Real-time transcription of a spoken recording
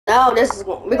Now this is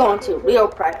we're going to real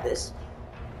practice.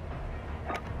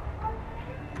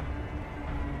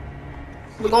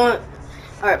 We're going.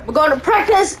 All right, we're going to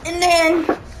practice, and then.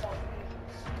 All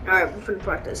right, we're gonna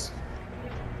practice.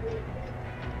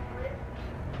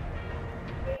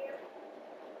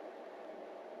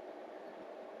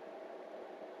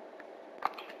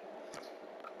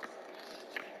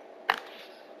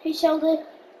 Hey, Sheldon.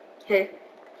 Hey.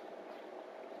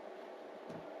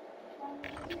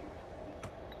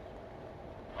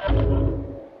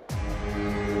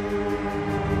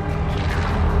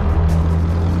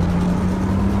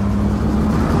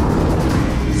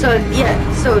 So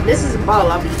yeah, so this is ball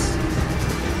lobbies.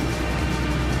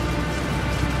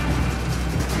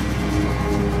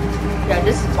 Yeah,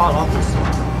 this is ball lobbies.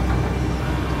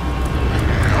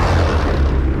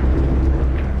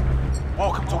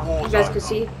 Welcome to Warzone. You guys can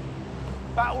see.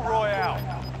 Battle Royale.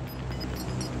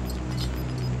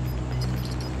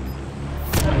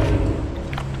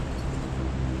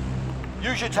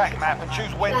 Use your TAC map and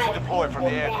choose when to deploy from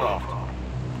the aircraft.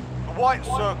 The white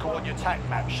circle on your TAC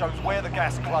map shows where the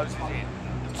gas closes in.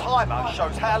 The timer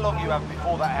shows how long you have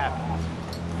before that happens.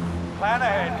 Plan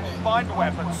ahead, find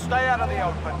weapons, stay out of the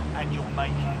open, and you'll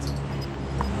make it.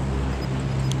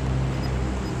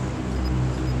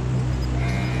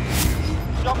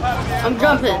 Jump out of the aircraft, I'm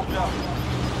jumping. soldier.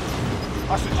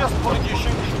 I suggest pulling your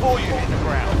chute before you hit the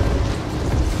ground.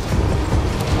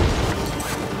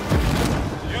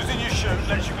 Using your chute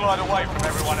lets you glide away from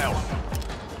everyone else.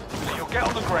 So you'll get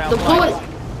on the ground Deploy. later.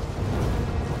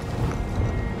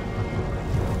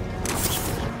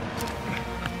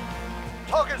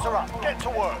 Targets are up. Get to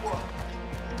work.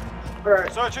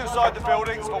 Alright. Search inside the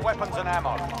buildings for weapons and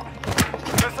ammo.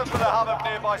 Listen for the hum of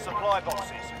nearby supply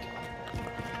boxes.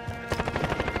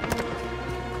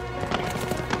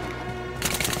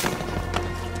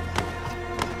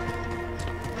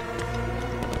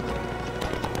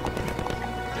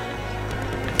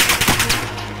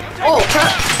 Oh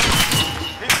crap!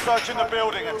 Keep searching the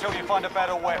building until you find a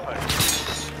better weapon.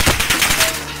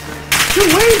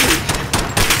 Dude, where is he?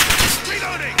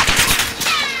 Reloading!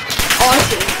 Oh, I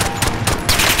see.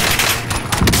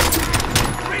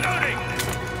 Reloading!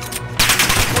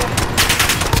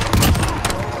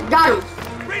 Got him.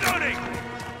 Reloading!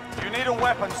 You need a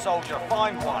weapon, soldier.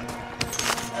 Find one.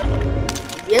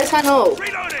 Yes, I know.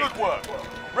 Reloading! Good work.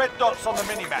 Red dots on the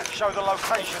minimap show the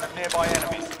location of nearby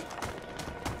enemies.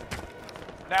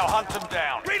 Now hunt them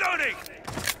down. Reloading!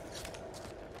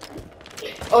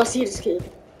 Oh, I see this kid.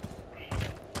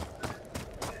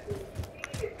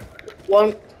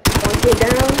 One kid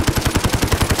down.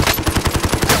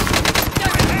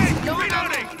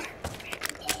 Reloading!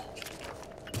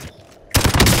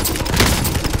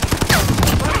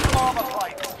 Some armor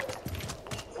plates.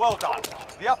 Well done.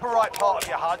 The upper right part of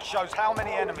your HUD shows how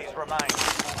many enemies remain.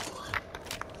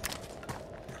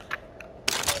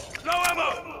 No ammo!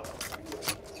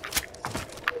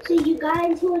 So you got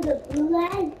into the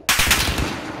gulag?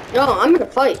 No, I'm gonna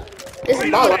fight. This is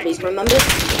ball lobbies, remember? Oh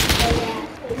yeah.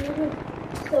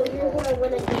 So you're gonna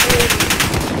win a game.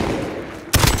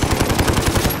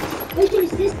 Which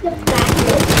is this the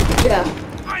practice? Yeah.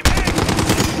 I'm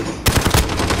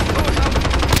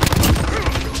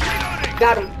in!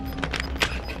 Got him.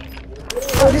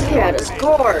 Oh, this kid had a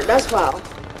score. That's foul.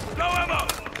 No ammo!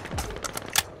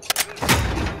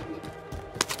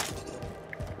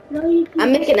 No, you can.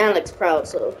 I'm making Alex proud,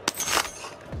 so.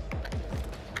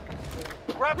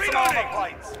 Grab some armor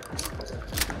plates.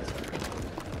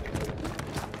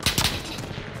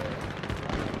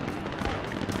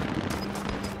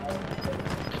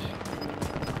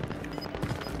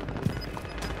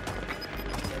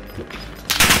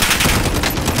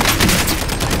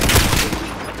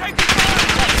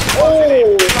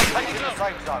 Oh! Taking the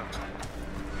safe zone.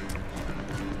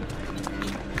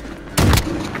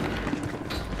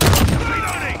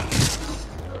 Reloading!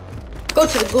 Go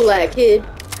to the gulag, kid.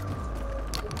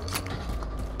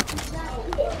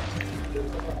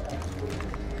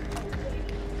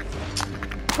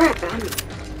 Crap, I'm...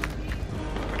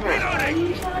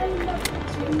 Reloading!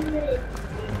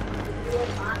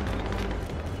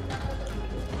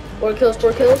 Four kills,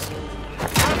 4 kills.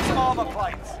 Grab some armor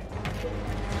plates.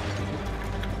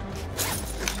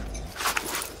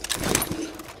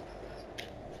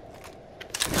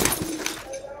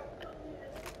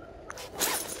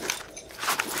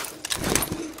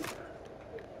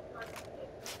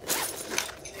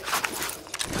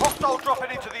 Hostile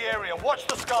dropping into the area. Watch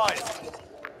the skies.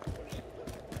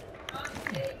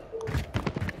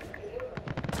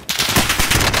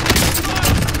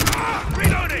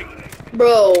 Reloading!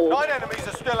 Bro. 9 enemies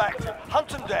are still active. Hunt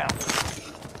them down.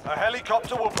 A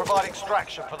helicopter will provide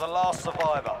extraction for the last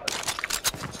survivor.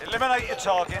 Eliminate your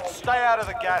target, stay out of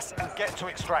the gas, and get to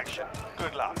extraction.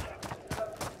 Good luck.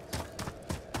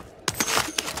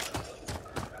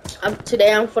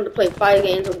 Today I'm going to play 5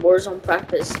 games of Warzone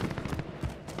practice.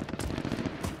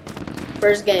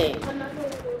 First game. I'm not going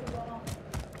to go to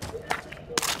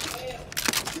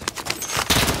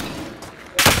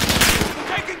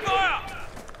Taking fire!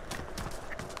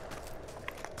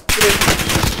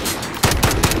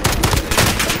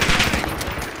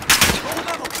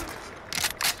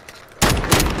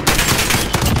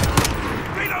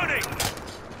 Reloading!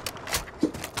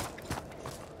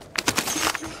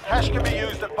 Cash can be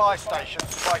used at buy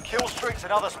stations to buy kill streaks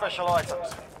and other special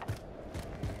items.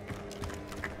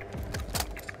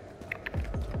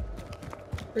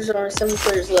 There's only 7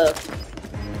 players left.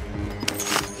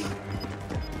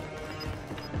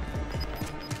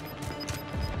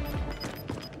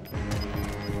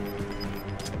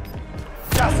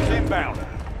 Gas is inbound.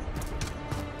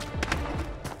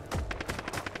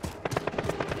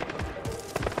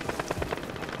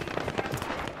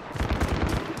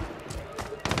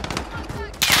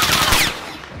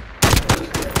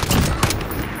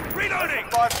 Reloading!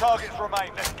 5 targets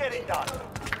remain. Let's get it done.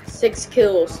 6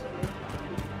 kills.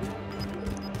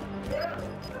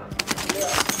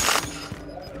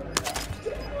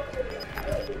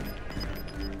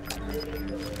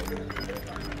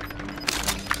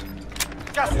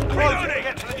 Gas is closing to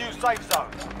get to the new safe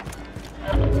zone.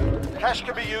 Cash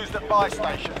can be used at buy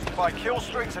stations to buy kill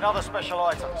streaks and other special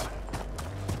items.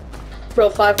 Bro,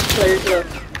 5 players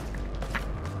left.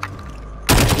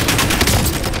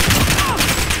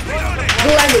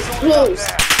 Gulag is close.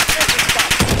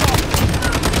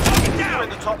 You're in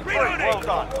the top 3. Well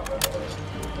done.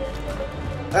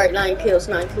 Alright, 9 kills,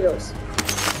 9 kills.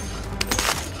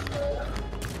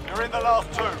 You're in the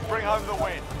last 2. Bring home the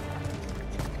win.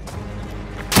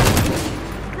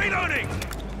 Reloading!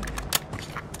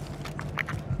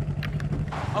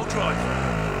 I'll drive.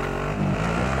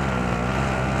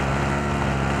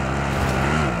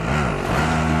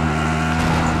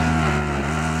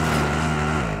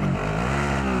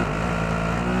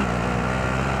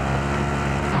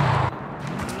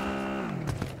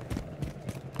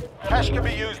 Cash can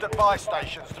be used at buy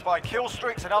stations to buy kill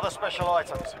streaks and other special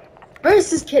items. Where is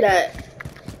this kid at?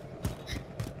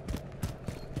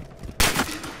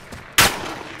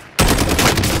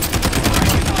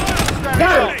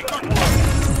 Got him!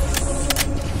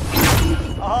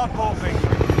 A hardball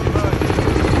victory.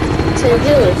 10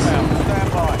 kills.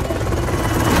 Stand by.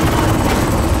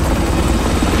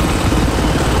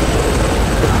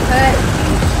 Alright.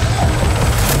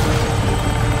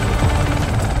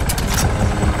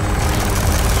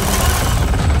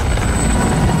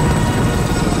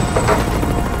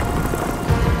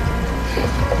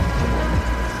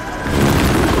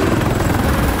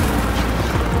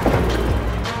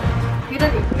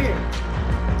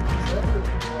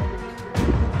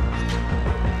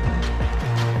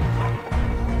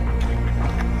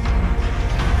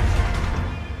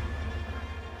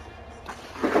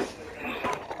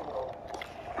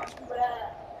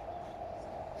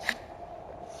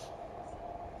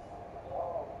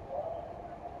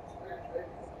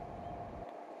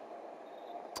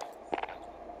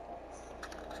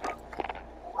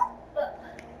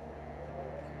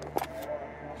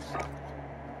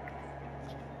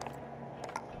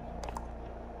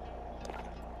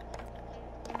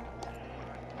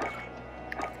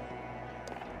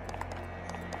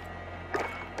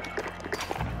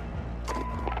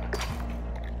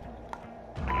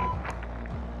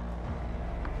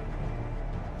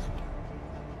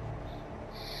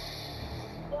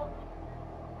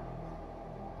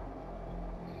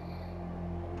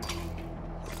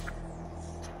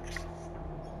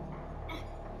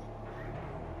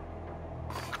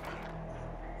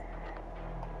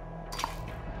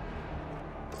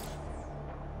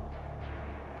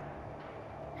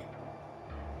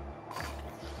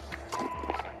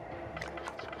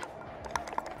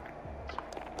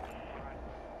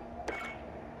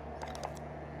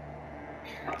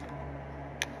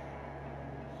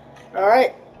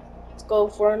 Alright, let's go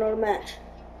for another match.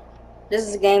 This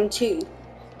is game 2.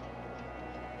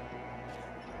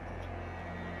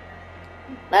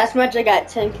 Last match I got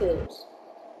 10 kills.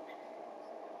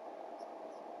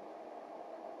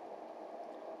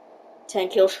 10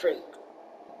 kill streak.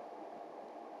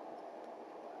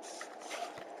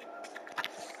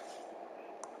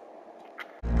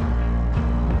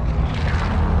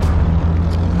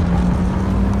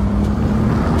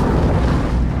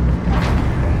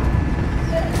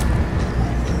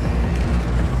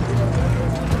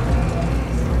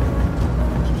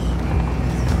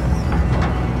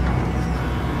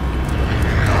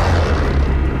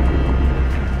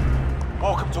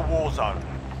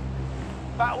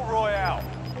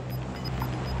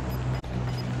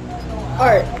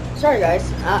 Alright, sorry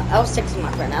guys. I was texting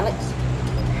my friend Alex.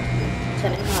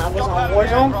 Telling him I was on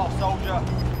Warzone. Soldier.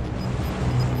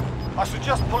 I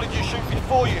suggest pulling your chute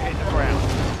before you hit the ground.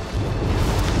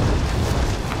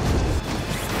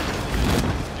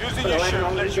 Using your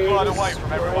chute lets you glide away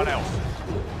from everyone else.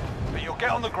 But you'll get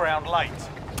on the ground late.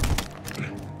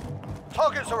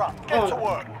 Targets are up. Get to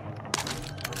work.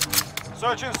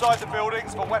 Search inside the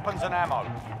buildings for weapons and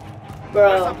ammo.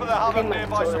 Listen for the hum of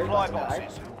nearby supply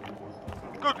boxes.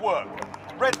 Good work.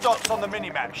 Red dots on the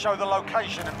minimap show the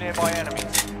location of nearby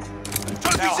enemies.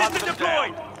 Now hunt them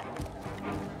down.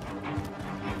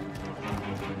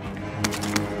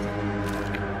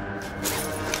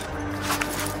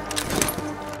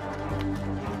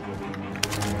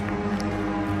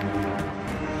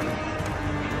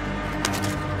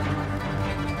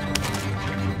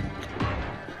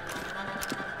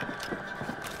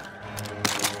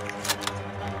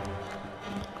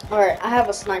 Alright, I have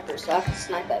a sniper, so I can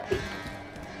snipe at people.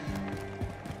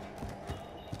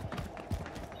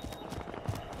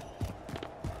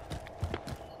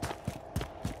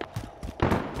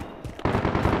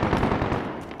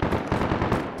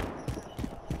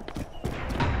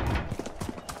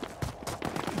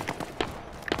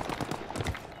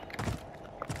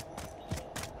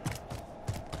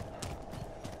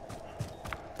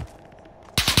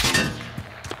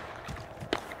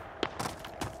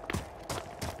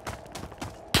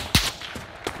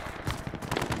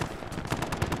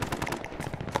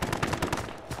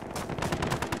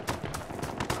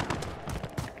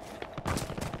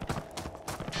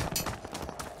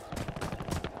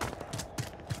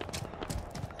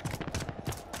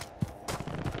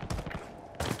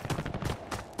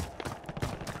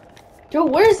 Joe,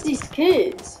 where's these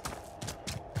kids?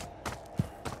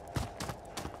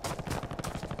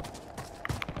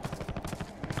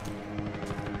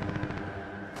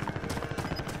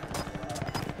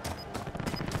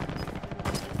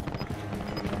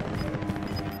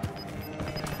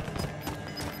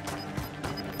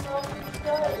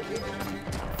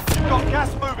 You've got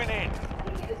gas moving in.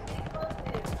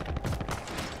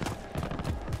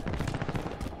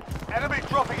 Enemy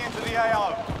dropping into the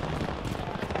AO.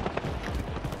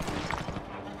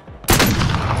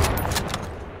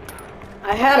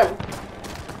 I had him.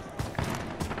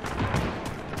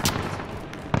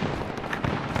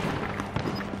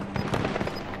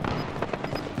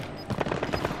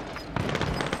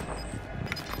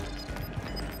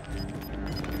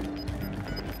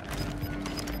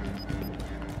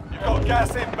 You've got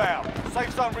gas inbound.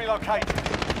 Safe zone relocated.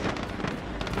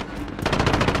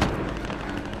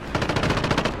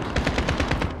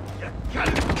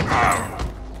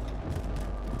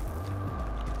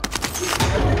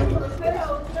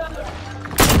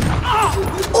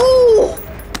 Oh!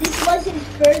 This was his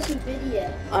first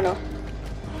video. I know.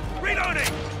 Reloading!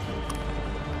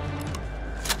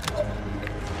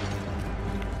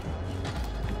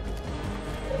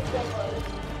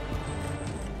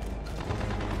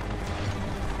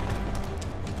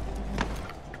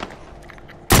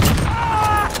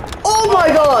 Oh my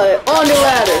god! On the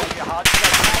ladder.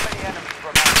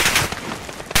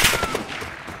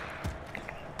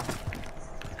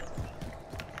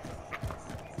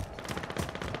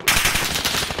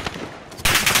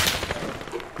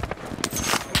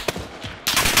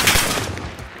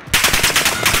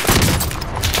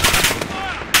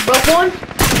 Broke one.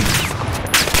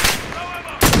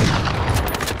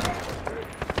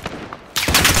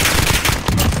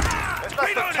 There's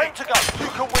less than 10 to go. You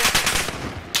can win.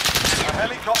 A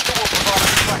helicopter will provide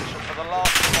extraction for the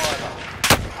last survivor.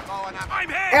 I'm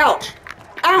here! Ouch!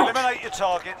 Ouch! Eliminate your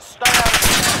targets. Stay out of the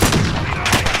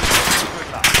Good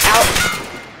luck. Ouch!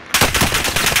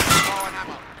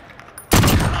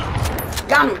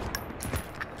 Got him.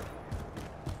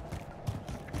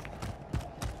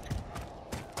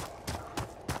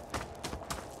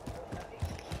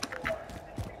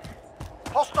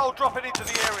 Hostile dropping into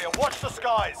the area. Watch the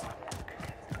skies.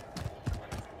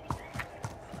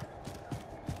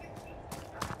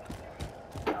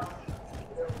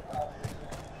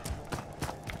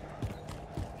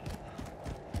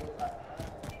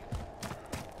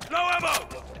 No ammo!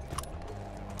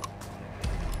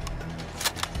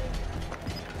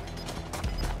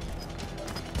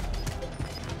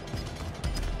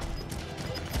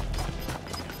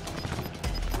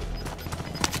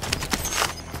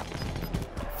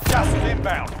 Gas is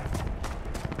inbound.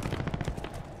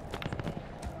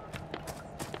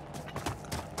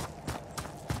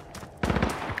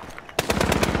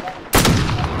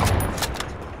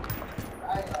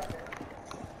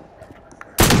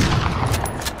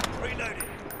 Reloading.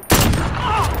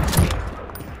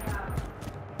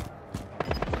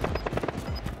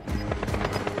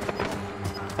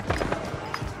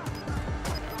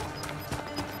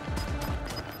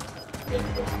 Gas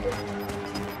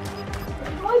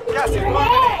is moving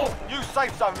in. New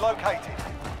safe zone located.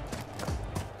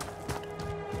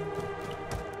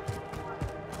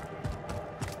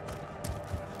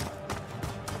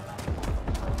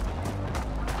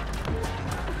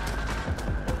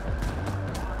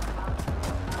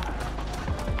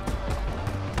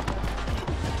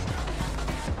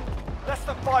 Less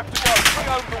than 5 to go. Bring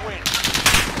home the win.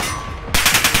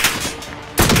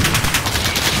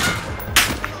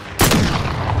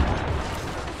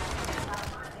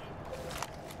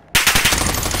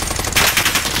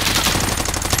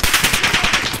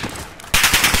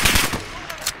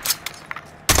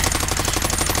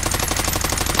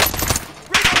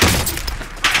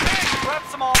 Grab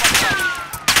some armor.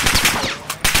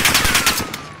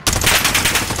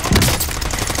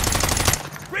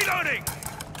 Reloading.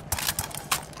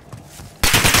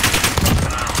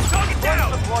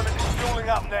 Deployment is fueling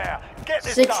up now. Get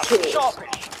this 6 done. kills.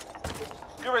 Sharpish.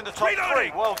 You're in the top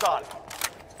 3. Well done.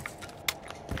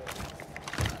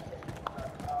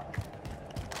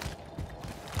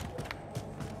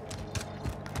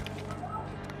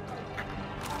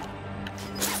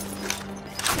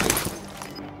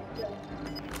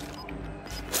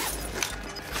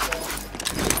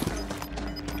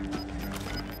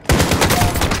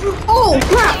 Oh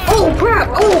crap! Oh crap!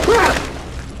 Oh crap!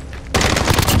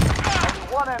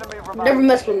 One enemy remains. Never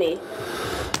mess with me.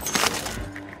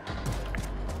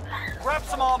 Grab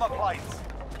some armor plates.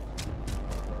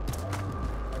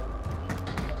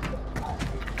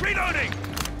 Reloading.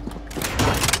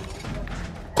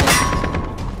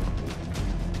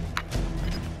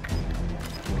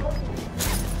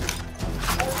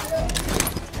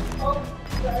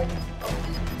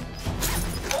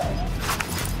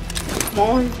 Come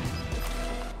on.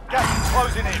 Gas is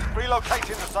closing in.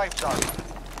 Relocating the safe zone.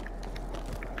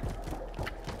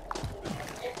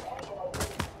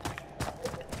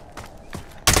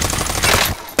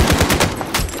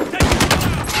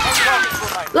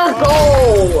 Let's go!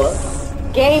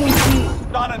 Game key.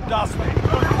 Done and dusted. Good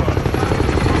work.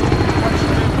 Operation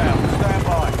inbound. Stand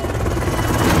by.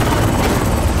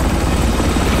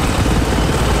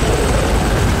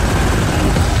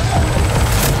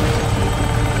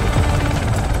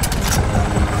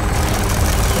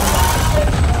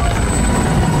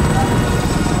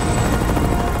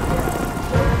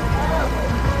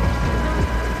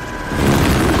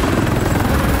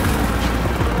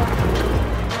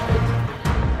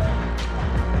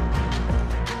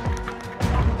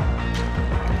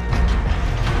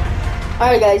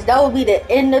 Alright guys, that will be the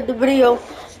end of the video.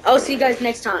 I'll see you guys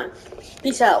next time.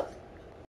 Peace out.